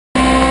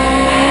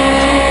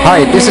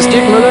Hi, this is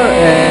Dirk Mueller,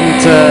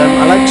 and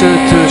I'd like to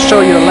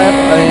show you a lap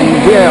in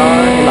VIR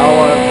in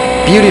our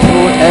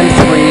beautiful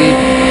M3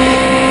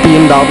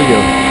 BMW.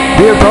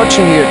 We're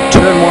approaching here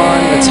turn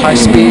 1, it's high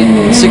speed,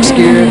 6th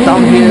gear,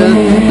 downhill,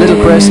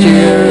 little crest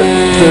here,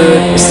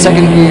 third,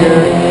 2nd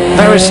gear,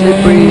 very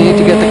slippery, you need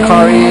to get the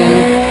car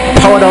in.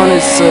 Power down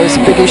is a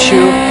big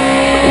issue.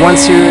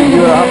 Once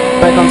you're up,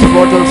 back on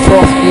throttle,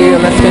 4th gear,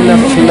 left-hander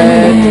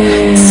flat.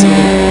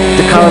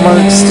 The car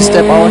wants to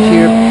step out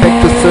here, back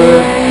to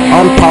 3rd,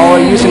 on power,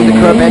 using the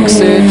curb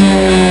exit.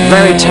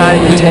 Very tight,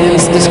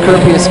 intense. This curb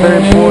here is very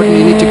important,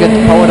 you need to get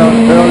the power down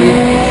early.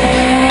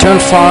 Turn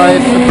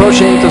 5,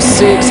 approaching into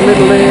 6,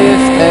 little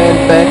lift, and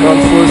back on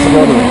full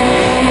throttle.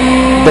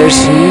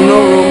 There's no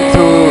room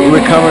to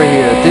recover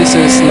here. This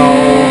is now,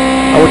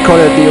 I would call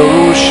it the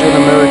Rouge in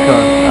America.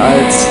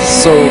 It's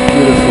so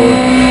beautiful.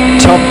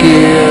 Top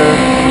gear,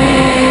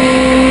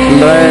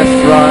 left,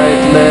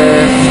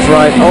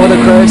 right, over the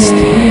crest.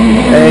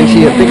 And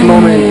here, big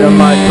moment on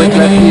my quick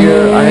lap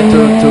here. I had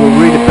to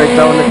really break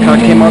down. The car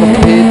came out of the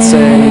pits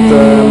and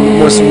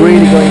was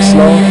really going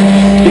slow.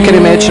 You can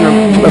imagine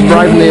I'm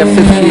driving there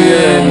 5th gear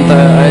and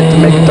I had to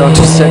make it down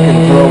to 2nd.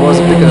 So it was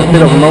a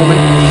bit of a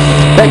moment.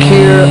 Back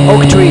here,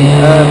 oak tree,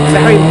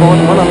 very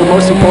important, one of the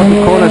most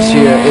important corners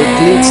here. It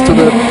leads to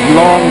the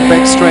long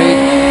back straight.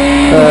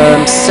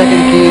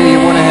 2nd gear, you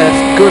want to have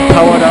good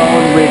power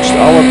down, which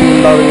our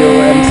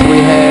BMW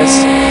M3 has.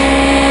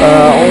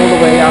 All the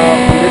way up,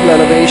 little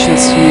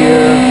elevations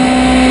here.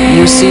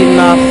 You see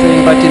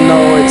nothing, but you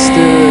know it's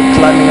still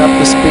climbing up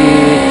the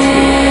speed.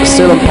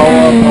 Still on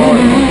power,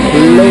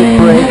 late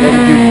brake,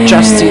 and you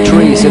just see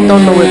trees. You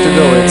don't know where to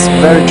go. It's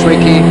very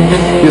tricky.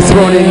 You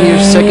throw it in here,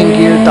 2nd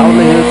gear, down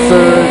the hill,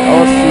 3rd,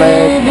 out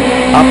flat,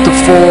 up to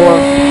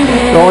 4th.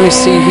 You only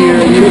see here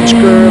a huge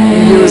curve.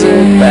 You use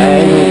it,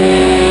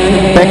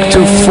 bang. Back to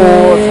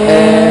 4th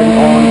and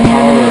on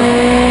power.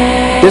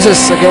 This is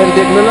again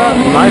Dirk Mueller.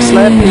 Nice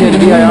lap here at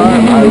VIR.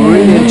 I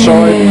really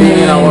enjoyed being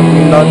in our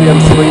BMW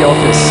M3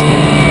 office.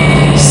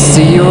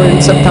 See you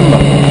in September.